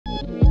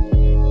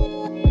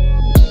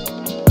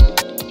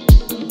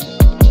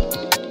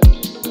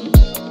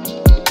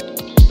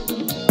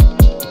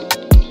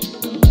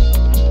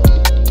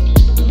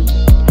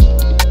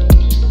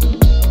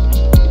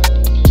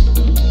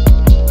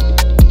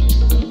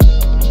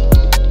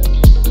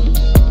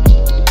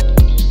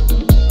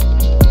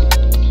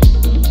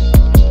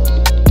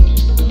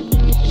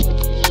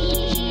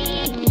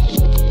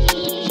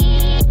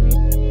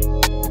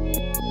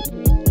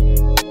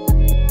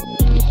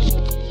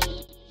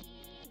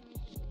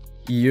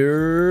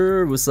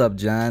What's up,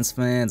 Giants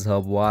fans,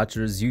 Hub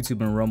watchers,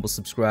 YouTube and Rumble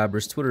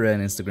subscribers, Twitter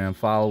and Instagram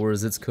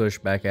followers? It's Kush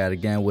back at it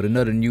again with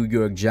another New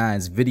York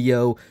Giants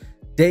video.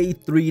 Day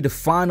 3, the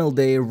final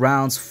day,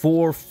 rounds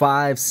 4,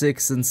 5,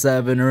 6, and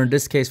 7, or in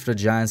this case for the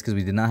Giants because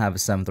we did not have a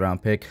 7th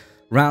round pick.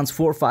 Rounds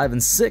 4, 5,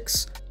 and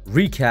 6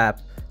 recap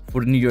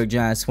for the New York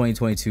Giants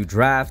 2022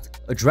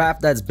 draft. A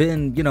draft that's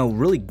been,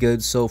 really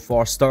good so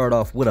far. Started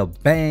off with a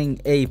bang,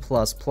 A++.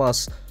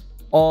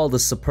 All the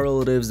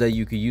superlatives that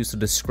you could use to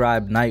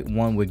describe night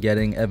 1 with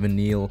getting Evan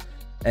Neal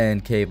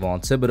and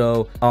Kayvon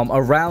Thibodeau.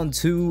 A round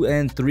 2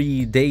 and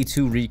 3 day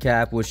 2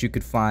 recap, which you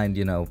could find,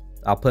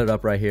 I'll put it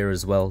up right here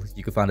as well.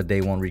 You can find a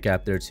day 1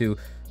 recap there too,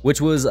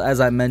 which was,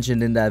 as I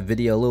mentioned in that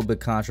video, a little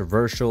bit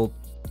controversial.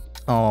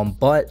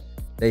 But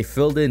they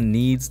filled in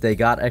needs, they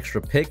got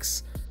extra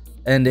picks,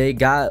 and they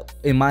got,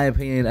 in my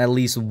opinion, at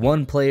least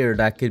one player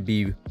that could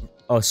be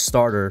a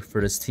starter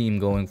for this team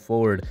going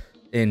forward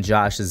in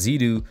Josh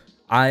Ezeudu.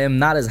 I am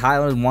not as high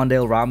on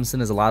Wan'Dale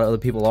Robinson as a lot of other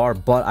people are,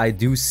 but I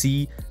do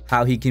see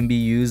how he can be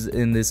used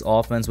in this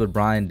offense with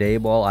Brian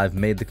Daboll. I've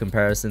made the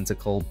comparison to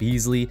Cole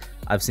Beasley.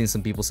 I've seen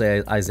some people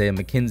say Isaiah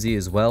McKenzie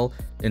as well,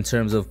 in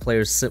terms of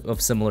players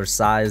of similar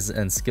size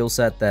and skill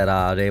set that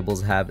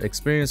Daboll's have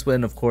experience with.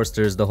 And of course,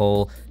 there's the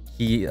whole,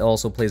 he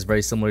also plays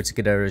very similar to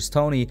Kadarius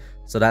Toney,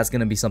 so that's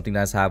going to be something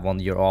that's have on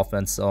your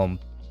offense. The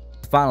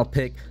final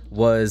pick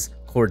was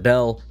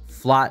Cordell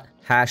Flott,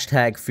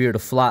 hashtag fear to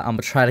Flott. I'm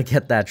gonna try to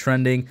get that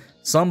trending.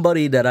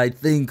 Somebody that I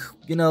think,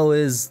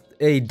 is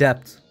a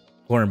depth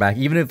cornerback.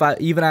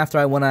 Even after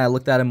I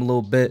looked at him a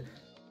little bit,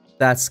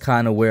 that's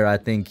kind of where I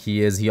think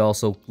he is. He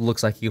also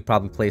looks like he could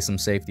probably play some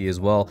safety as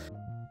well.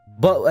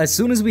 But as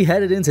soon as we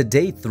headed into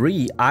day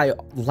 3, I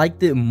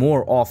liked it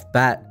more off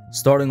bat,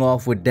 starting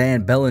off with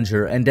Dan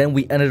Bellinger, and then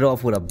we ended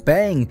off with a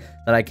bang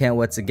that I can't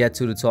wait to get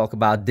to talk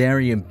about.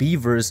 Darian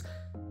Beavers,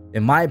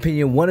 in my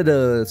opinion, one of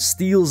the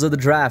steals of the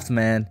draft,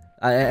 man.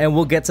 And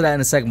we'll get to that in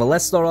a second, but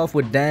let's start off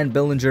with Dan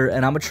Bellinger,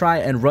 and I'm gonna try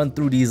and run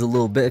through these a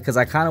little bit because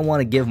I kind of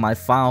want to give my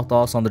final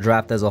thoughts on the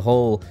draft as a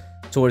whole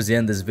towards the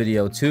end of this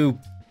video too.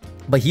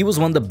 But he was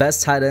one of the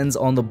best tight ends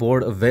on the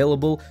board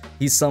available.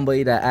 He's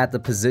somebody that at the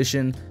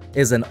position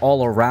is an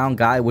all-around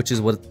guy, which is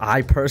what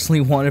I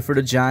personally wanted for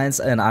the Giants,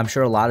 and I'm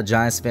sure a lot of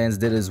Giants fans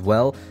did as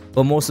well.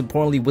 But most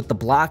importantly, with the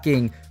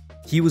blocking,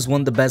 he was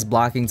one of the best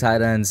blocking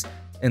tight ends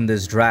in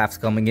this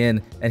draft coming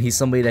in, and he's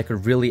somebody that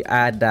could really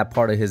add that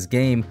part of his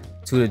game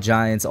to the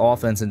Giants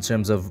offense in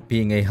terms of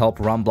being a help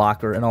run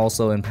blocker and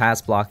also in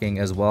pass blocking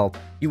as well.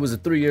 He was a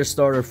 3-year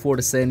starter for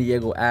the San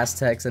Diego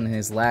Aztecs, and in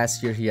his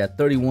last year he had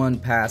 31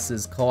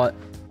 passes caught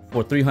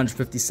for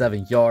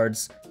 357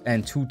 yards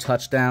and 2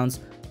 touchdowns.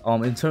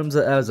 In terms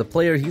of as a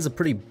player, he's a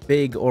pretty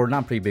big, or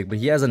not pretty big, but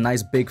he has a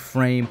nice big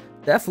frame.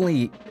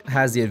 Definitely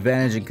has the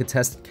advantage in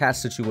contested catch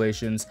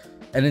situations,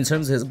 and in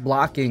terms of his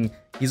blocking,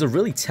 he's a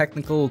really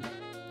technical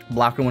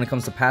blocker when it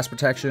comes to pass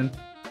protection,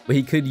 but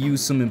he could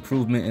use some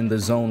improvement in the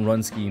zone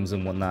run schemes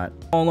and whatnot.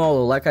 All in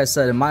all, like I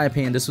said, in my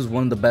opinion, this was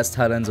one of the best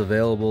tight ends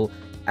available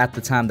at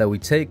the time that we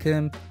take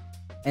him,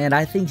 and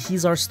I think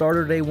he's our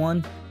starter day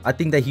 1. I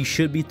think that he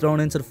should be thrown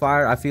into the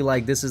fire. I feel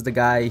like this is the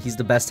guy, he's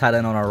the best tight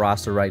end on our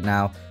roster right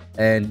now,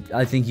 and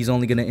I think he's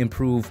only going to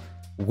improve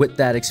with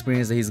that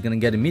experience that he's going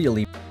to get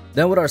immediately.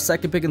 Then with our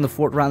second pick in the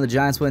 4th round, the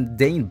Giants went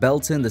Dane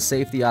Belton, the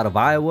safety out of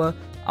Iowa.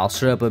 I'll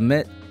straight up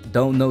admit,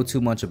 don't know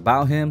too much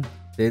about him.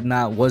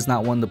 Was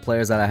not one of the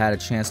players that I had a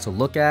chance to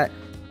look at,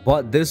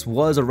 but this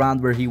was a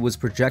round where he was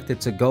projected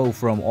to go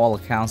from all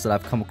accounts that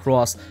I've come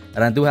across,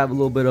 and I do have a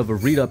little bit of a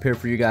read up here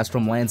for you guys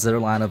from Lance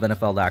Zierlein of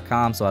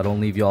NFL.com, so I don't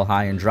leave y'all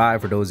high and dry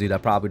for those of you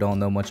that probably don't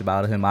know much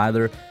about him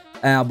either.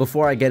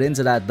 Before I get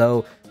into that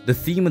though, the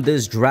theme of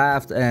this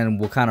draft and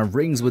what kind of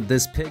rings with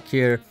this pick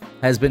here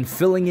has been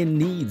filling in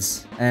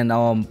needs, and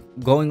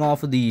going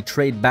off of the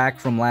trade back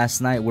from last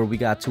night where we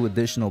got 2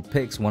 additional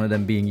picks, one of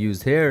them being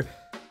used here,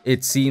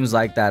 it seems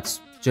like that's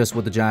just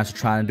what the Giants are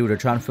trying to do. They're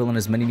trying to fill in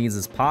as many needs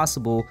as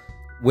possible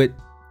with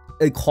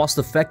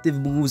cost-effective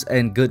moves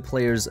and good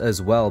players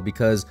as well,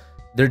 because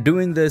they're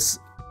doing this.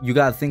 You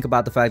got to think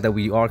about the fact that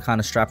we are kind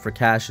of strapped for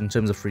cash in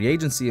terms of free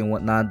agency and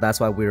whatnot. That's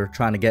why we're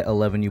trying to get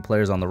 11 new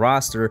players on the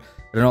roster,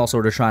 and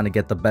also they're trying to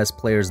get the best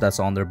players that's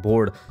on their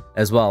board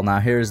as well. Now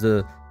here's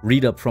the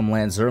read up from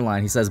Lance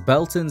Zierlein. He says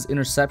Belton's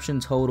interception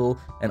total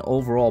and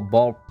overall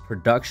ball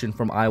production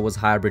from Iowa's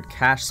hybrid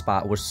cash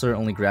spot will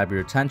certainly grab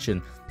your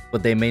attention,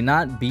 but they may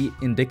not be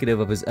indicative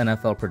of his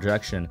NFL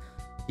projection.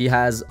 He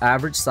has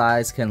average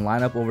size, can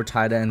line up over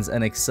tight ends,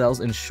 and excels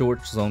in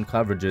short zone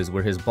coverages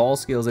where his ball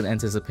skills and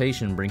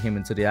anticipation bring him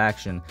into the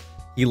action.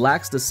 He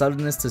lacks the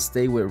suddenness to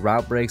stay with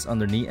route breaks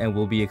underneath and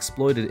will be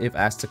exploited if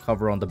asked to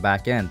cover on the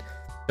back end.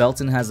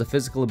 Belton has the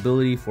physical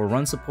ability for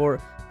run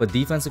support, but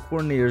defensive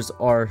coordinators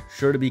are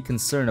sure to be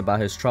concerned about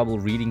his trouble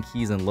reading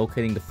keys and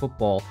locating the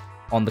football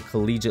on the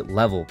collegiate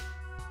level.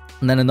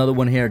 And then another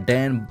one here,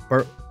 Dan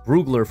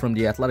Brugler from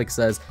The Athletic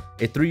says,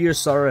 a 3-year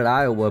starter at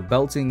Iowa,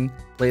 Belton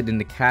played in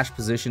the cash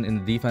position in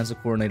the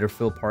defensive coordinator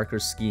Phil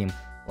Parker's scheme,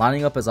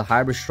 lining up as a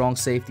hybrid strong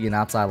safety and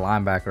outside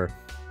linebacker.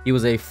 He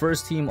was a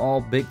first-team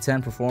All-Big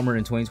Ten performer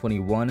in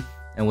 2021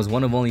 and was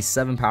one of only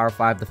 7 Power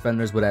 5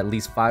 defenders with at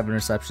least 5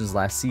 interceptions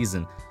last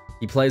season.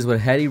 He plays with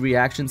heady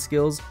reaction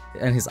skills,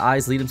 and his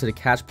eyes lead him to the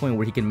catch point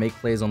where he can make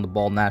plays on the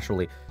ball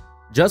naturally.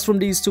 Just from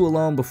these two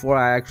alone, before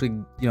I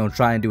actually,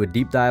 try and do a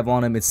deep dive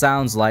on him, it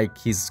sounds like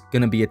he's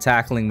going to be a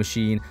tackling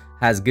machine,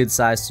 has good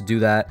size to do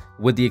that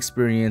with the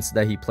experience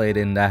that he played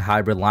in that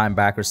hybrid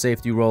linebacker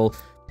safety role.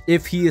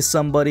 If he is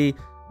somebody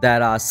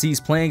that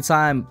sees playing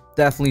time,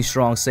 definitely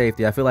strong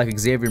safety. I feel like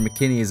Xavier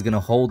McKinney is going to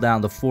hold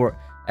down the fort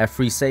at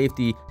free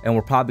safety, and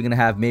we're probably going to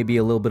have maybe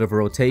a little bit of a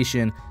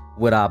rotation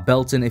with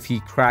Belton if he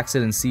cracks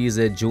it and sees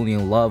it.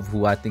 Julian Love,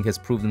 who I think has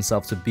proved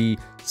himself to be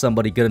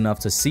somebody good enough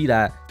to see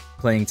that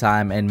playing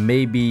time, and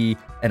maybe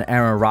an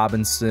Aaron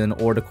Robinson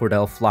or the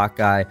Cordell Flock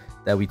guy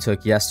that we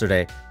took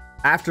yesterday.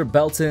 After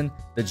Belton,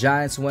 the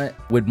Giants went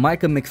with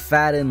Micah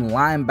McFadden,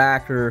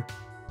 linebacker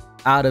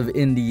out of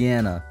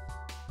Indiana.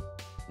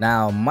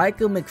 Now,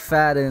 Micah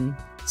McFadden,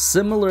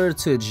 similar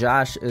to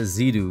Josh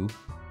Ezeudu,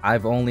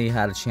 I've only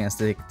had a chance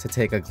to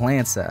take a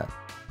glance at.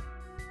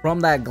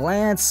 From that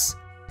glance,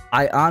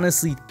 I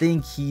honestly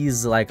think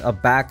he's like a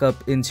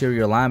backup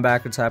interior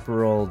linebacker type of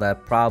role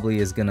that probably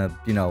is gonna,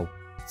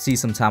 see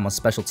some time on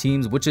special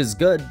teams, which is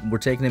good. We're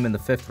taking him in the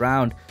 5th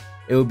round.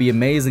 It would be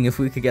amazing if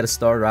we could get a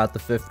starter out the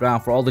 5th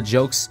round. For all the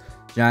jokes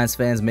Giants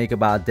fans make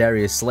about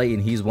Darius Slayton,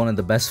 he's one of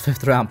the best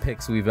 5th round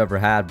picks we've ever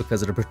had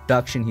because of the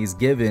production he's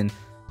given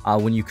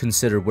when you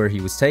consider where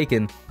he was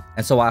taken.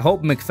 And so I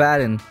hope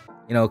McFadden,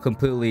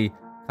 completely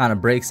kind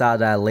of breaks out of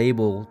that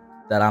label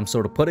that I'm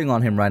sort of putting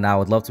on him right now. I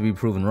would love to be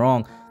proven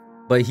wrong.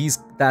 But he's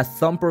that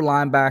thumper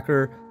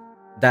linebacker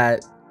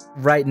that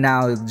right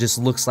now it just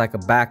looks like a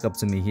backup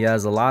to me. He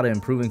has a lot of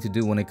improving to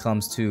do when it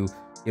comes to,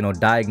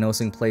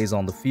 diagnosing plays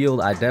on the field.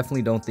 I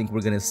definitely don't think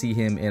we're going to see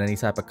him in any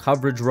type of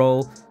coverage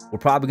role. We're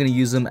probably going to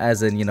use him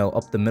as an,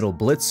 up the middle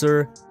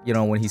blitzer,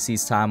 when he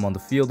sees time on the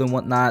field and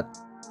whatnot.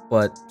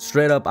 But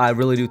straight up, I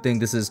really do think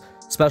this is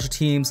special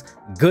teams,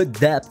 good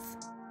depth,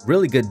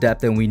 really good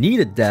depth, and we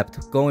needed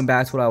depth. Going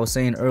back to what I was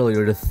saying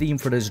earlier, the theme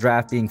for this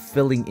draft being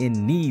filling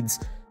in needs.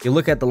 You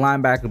look at the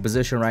linebacker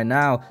position right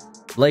now,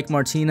 Blake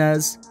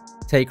Martinez,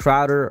 Tay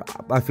Crowder,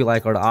 I feel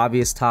like are the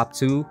obvious top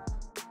 2.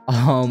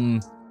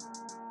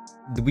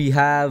 We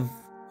have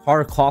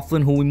Carter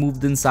Coughlin, who we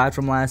moved inside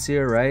from last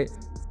year, right?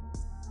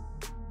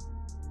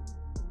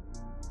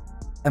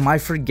 Am I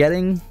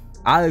forgetting?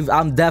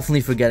 I'm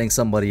definitely forgetting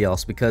somebody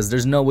else because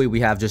there's no way we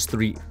have just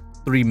three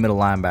middle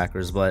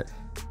linebackers. But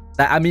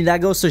that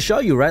goes to show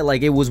you, right?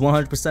 Like, it was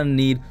 100% a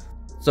need.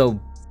 So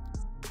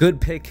good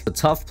pick, a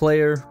tough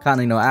player,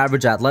 kind of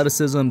average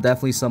athleticism,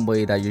 definitely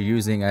somebody that you're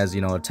using as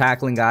a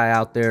tackling guy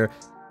out there.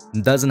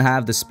 Doesn't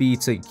have the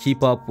speed to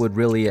keep up with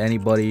really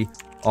anybody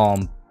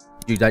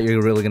that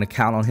you're really going to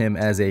count on him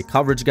as a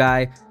coverage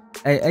guy,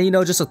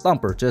 and just a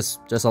thumper, just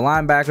a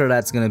linebacker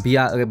that's going to be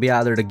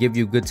out there to give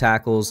you good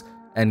tackles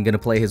and going to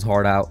play his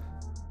heart out.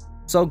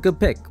 So good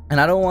pick. And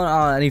I don't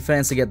want any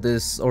fans to get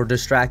this or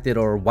distracted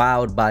or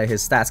wowed by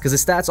his stats, because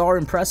his stats are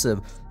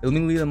impressive. Let me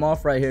lead them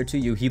off right here to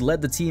you. He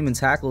led the team in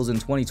tackles in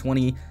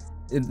 2020,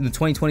 in the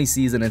 2020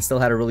 season, and still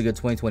had a really good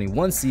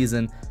 2021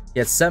 season. He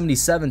had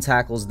 77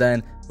 tackles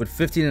then, with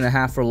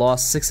 15.5 for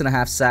loss,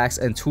 6.5 sacks,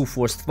 and 2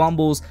 forced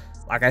fumbles.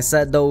 Like I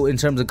said, though, in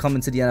terms of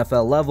coming to the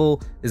NFL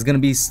level, is going to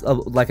be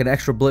like an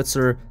extra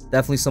blitzer,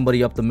 definitely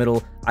somebody up the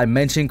middle. I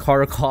mentioned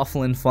Carter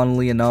Coughlin,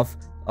 funnily enough,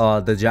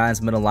 the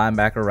Giants middle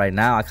linebacker right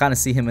now. I kind of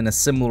see him in a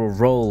similar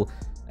role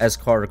as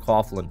Carter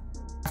Coughlin.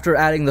 After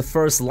adding the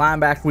first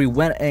linebacker, we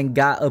went and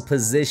got a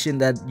position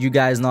that you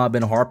guys know I've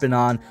been harping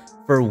on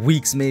for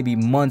weeks, maybe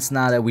months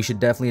now, that we should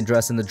definitely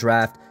address in the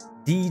draft.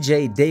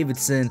 DJ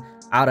Davidson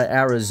out of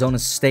Arizona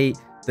State,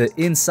 the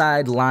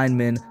inside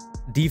lineman,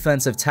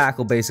 defensive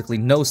tackle, basically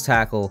nose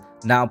tackle,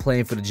 now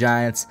playing for the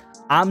Giants.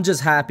 I'm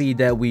just happy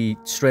that we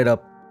straight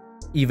up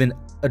even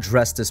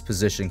addressed this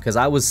position, because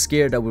I was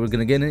scared that we were going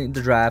to get into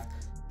the draft,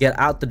 get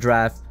out the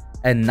draft,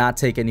 and not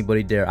take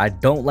anybody there. I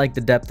don't like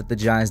the depth at the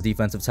Giants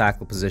defensive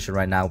tackle position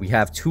right now. We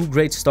have 2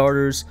 great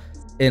starters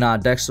in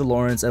Dexter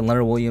Lawrence and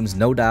Leonard Williams,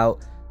 no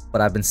doubt, but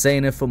I've been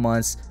saying it for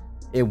months.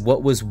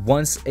 What was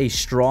once a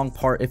strong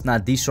part, if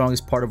not the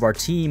strongest part of our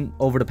team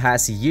over the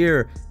past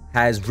year,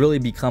 has really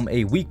become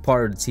a weak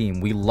part of the team.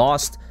 We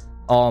lost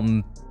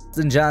Austin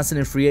Johnson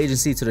in free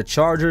agency to the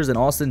Chargers, and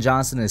Austin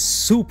Johnson is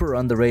super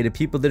underrated.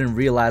 People didn't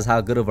realize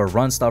how good of a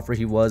run stuffer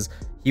he was.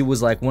 He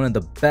was like one of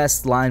the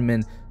best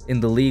linemen in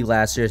the league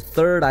last year.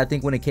 3rd, I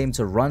think, when it came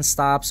to run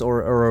stops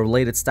or a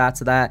related stat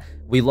to that.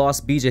 We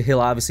lost BJ Hill,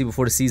 obviously,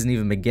 before the season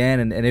even began,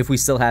 and if we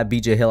still had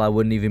BJ Hill, I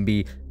wouldn't even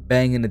be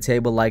banging the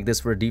table like this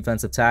for a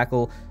defensive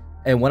tackle.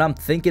 And when I'm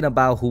thinking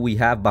about who we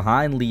have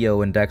behind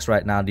Leo and Dex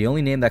right now, the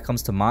only name that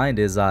comes to mind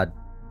is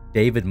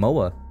David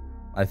Moa,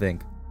 I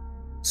think.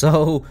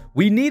 So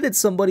we needed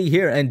somebody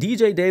here, and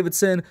DJ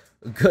Davidson,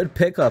 good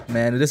pickup,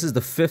 man. This is the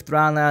 5th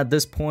round now at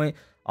this point.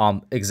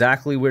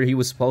 Exactly where he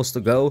was supposed to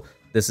go.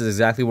 This is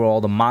exactly where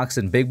all the mocks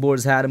and big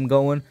boards had him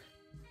going.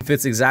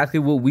 Fits exactly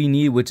what we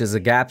need, which is a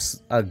gap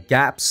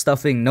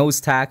stuffing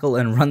nose tackle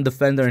and run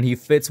defender, and he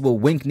fits what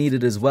Wink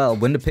needed as well.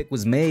 When the pick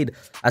was made,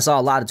 I saw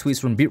a lot of tweets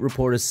from beat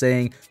reporters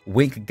saying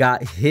Wink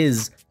got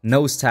his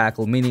nose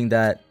tackle, meaning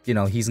that, you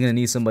know, he's going to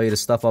need somebody to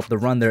stuff up the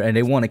run there, and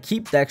they want to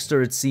keep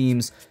Dexter, it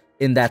seems,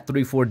 in that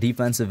 3-4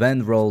 defensive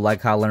end role,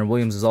 like how Leonard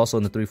Williams is also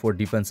in the 3-4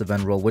 defensive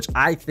end role, which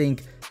I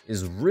think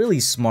is really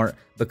smart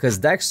because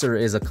Dexter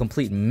is a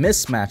complete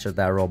mismatch of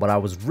that role. But I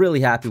was really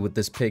happy with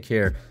this pick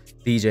here,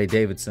 DJ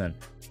Davidson.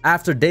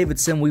 After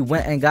Davidson, we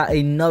went and got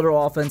another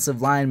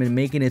offensive lineman,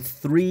 making it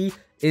 3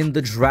 in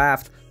the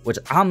draft, which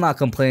I'm not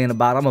complaining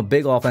about. I'm a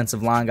big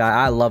offensive line guy.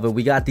 I love it.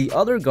 We got the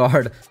other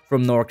guard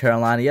from North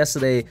Carolina.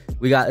 Yesterday,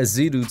 we got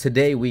Azidu.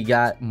 Today, we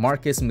got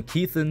Marcus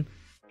McKeithen.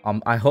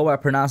 I hope I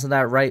pronounced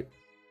that right.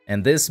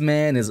 And this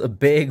man is a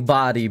big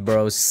body,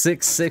 bro.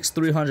 6'6",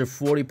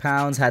 340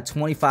 pounds. Had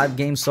 25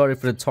 games started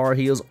for the Tar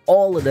Heels.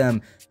 All of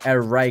them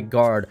at right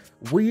guard.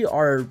 We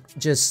are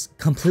just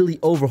completely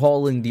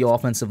overhauling the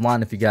offensive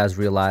line, if you guys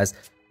realize.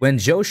 When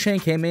Joe Schoen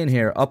came in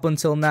here, up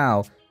until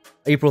now,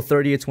 April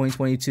 30th,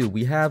 2022,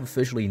 we have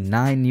officially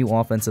 9 new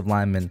offensive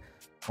linemen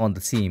on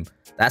the team.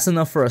 That's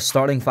enough for a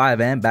starting 5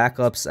 and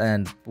backups,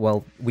 and,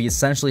 well, we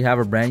essentially have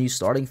a brand new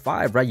starting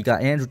 5, right? You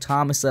got Andrew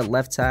Thomas at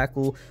left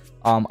tackle.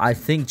 I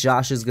think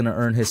Josh is going to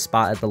earn his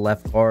spot at the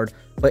left guard.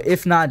 But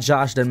if not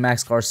Josh, then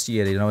Max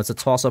Garcia. You know, it's a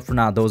toss-up for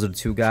now. Those are the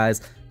 2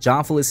 guys.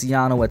 John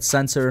Feliciano at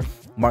center.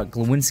 Mark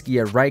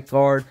Glowinski at right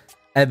guard.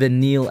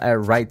 Evan Neal at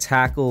right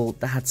tackle.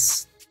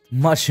 That's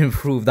much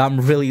improved. I'm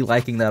really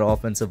liking that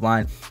offensive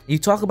line. You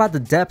talk about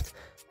the depth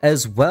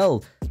as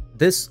well.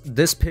 This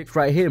pick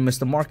right here,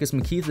 Mr. Marcus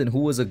McKeithen, who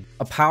was a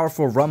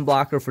powerful run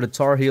blocker for the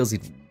Tar Heels. He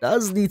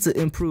does need to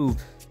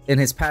improve in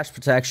his pass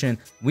protection.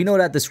 We know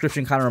that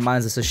description kind of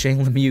reminds us of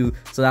Shane Lemieux,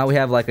 so now we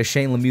have like a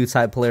Shane Lemieux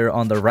type player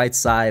on the right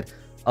side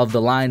of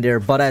the line there.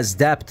 But as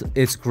depth,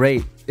 it's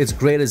great. It's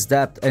great as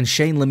depth, and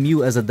Shane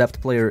Lemieux as a depth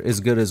player is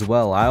good as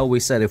well. I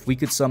always said if we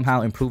could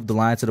somehow improve the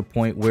line to the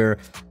point where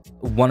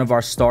one of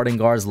our starting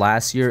guards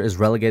last year is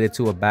relegated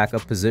to a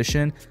backup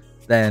position,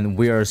 then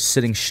we are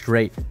sitting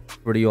straight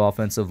for the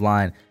offensive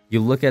line. You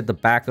look at the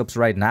backups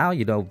right now,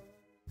 you know,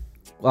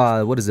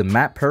 what is it,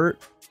 Matt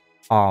Pert,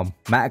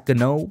 Matt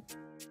Gano,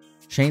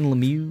 Shane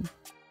Lemieux,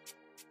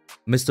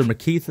 Mr.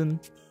 McKeithen,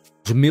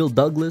 Jamil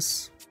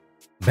Douglas,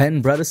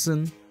 Ben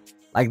Bredesen.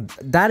 Like,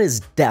 that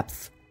is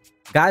depth.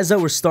 Guys that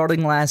were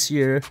starting last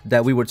year,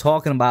 that we were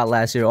talking about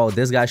last year, oh,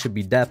 this guy should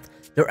be depth.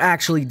 They're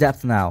actually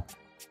depth now.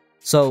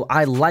 So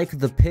I like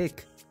the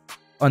pick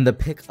on the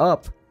pick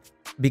up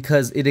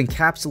because it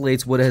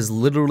encapsulates what has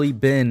literally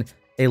been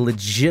a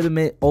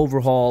legitimate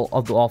overhaul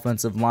of the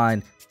offensive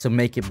line to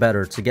make it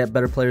better, to get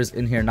better players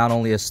in here, not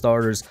only as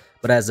starters,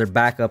 but as their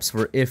backups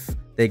for if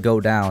they go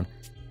down.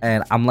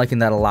 And I'm liking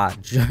that a lot.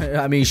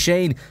 I mean,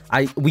 Shane,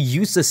 we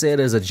used to say it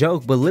as a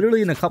joke, but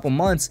literally in a couple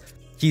months,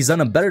 he's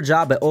done a better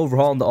job at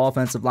overhauling the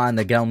offensive line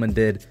that Gelman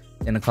did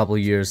in a couple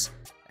years.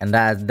 And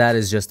that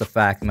is just a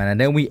fact, man. And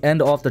then we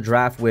end off the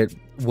draft with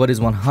what is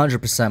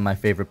 100% my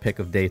favorite pick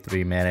of day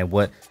 3, man. And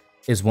what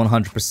is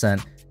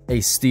 100%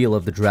 a steal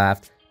of the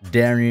draft.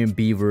 Darian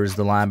Beavers,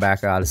 the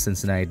linebacker out of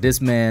Cincinnati.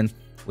 This man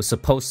was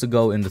supposed to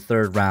go in the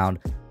 3rd round.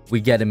 We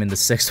get him in the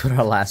 6th with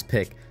our last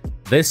pick.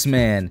 This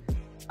man,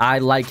 I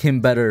like him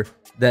better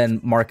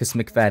than Marcus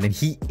McFadden.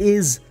 He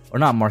is, or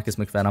not Marcus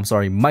McFadden, I'm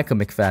sorry, Micah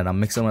McFadden. I'm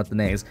mixing up the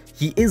names.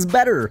 He is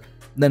better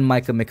than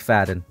Micah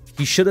McFadden.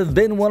 He should have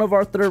been one of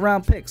our 3rd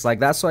round picks. Like,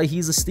 that's why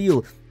he's a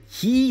steal.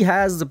 He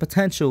has the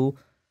potential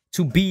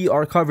to be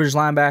our coverage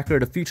linebacker of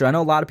the future. I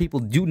know a lot of people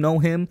do know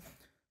him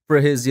for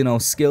his, you know,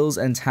 skills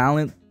and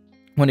talent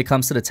when it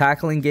comes to the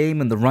tackling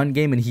game and the run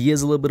game, and he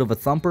is a little bit of a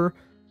thumper.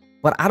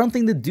 But I don't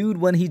think the dude,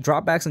 when he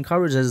drop backs in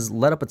coverage, has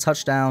let up a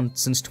touchdown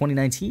since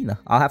 2019.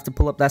 I'll have to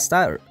pull up that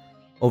stat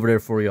over there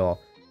for y'all.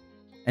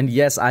 And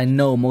yes, I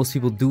know most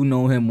people do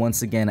know him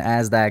once again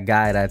as that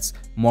guy that's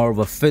more of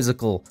a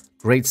physical,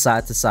 great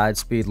side-to-side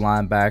speed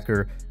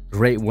linebacker,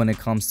 great when it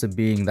comes to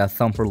being that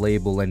thumper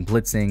label and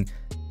blitzing.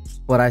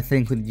 But I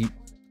think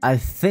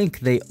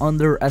they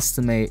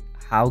underestimate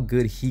how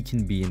good he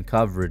can be in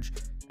coverage.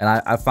 And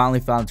I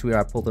finally found a tweet.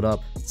 I pulled it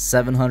up.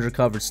 700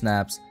 coverage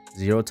snaps,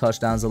 0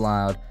 touchdowns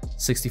allowed,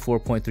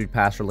 64.3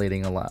 passer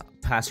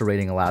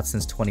rating allowed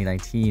since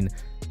 2019.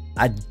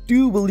 I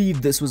do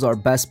believe this was our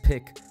best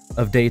pick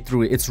of day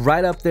 3. It's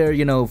right up there,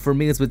 you know, for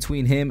me it's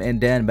between him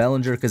and Dan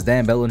Bellinger, because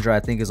Dan Bellinger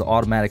I think is an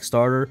automatic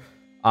starter.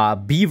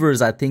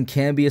 Beavers I think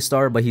can be a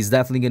starter, but he's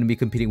definitely going to be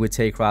competing with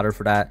Tay Crowder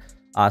for that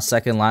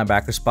 2nd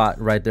linebacker spot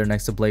right there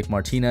next to Blake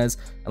Martinez.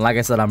 And like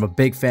I said, I'm a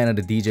big fan of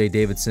the DJ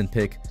Davidson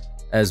pick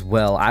as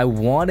well. I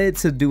wanted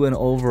to do an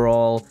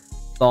overall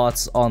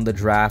thoughts on the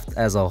draft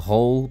as a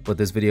whole, but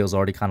this video is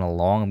already kind of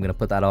long. I'm gonna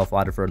put that off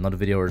either for another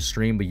video or a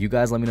stream, but you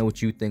guys let me know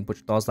what you think. Put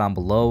your thoughts down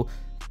below.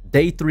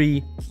 Day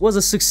 3 was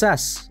a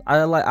success.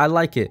 I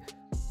like it.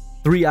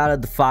 3 out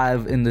of the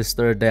 5 in this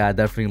 3rd day I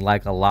definitely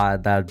like a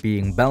lot, that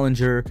being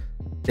Bellinger,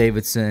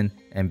 Davidson,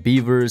 and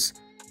Beavers.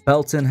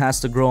 Belton has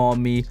to grow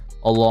on me.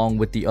 along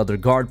with the other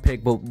guard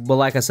pick. But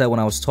like I said, when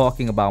I was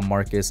talking about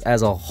Marcus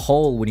as a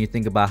whole, when you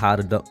think about how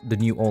the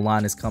new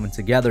O-line is coming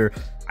together,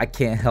 I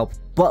can't help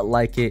but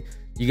like it.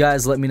 You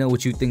guys let me know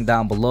what you think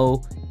down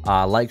below.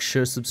 Like,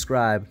 share,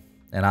 subscribe,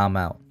 and I'm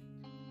out.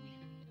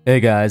 Hey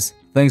guys,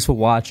 thanks for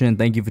watching.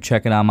 Thank you for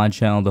checking out my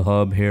channel, The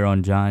Hub, here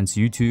on Giants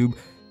YouTube.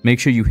 Make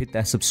sure you hit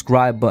that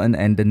subscribe button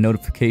and the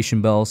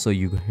notification bell so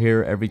you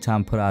hear every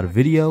time I put out a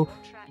video.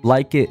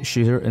 Like it,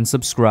 share, and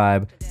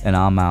subscribe, and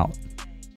I'm out.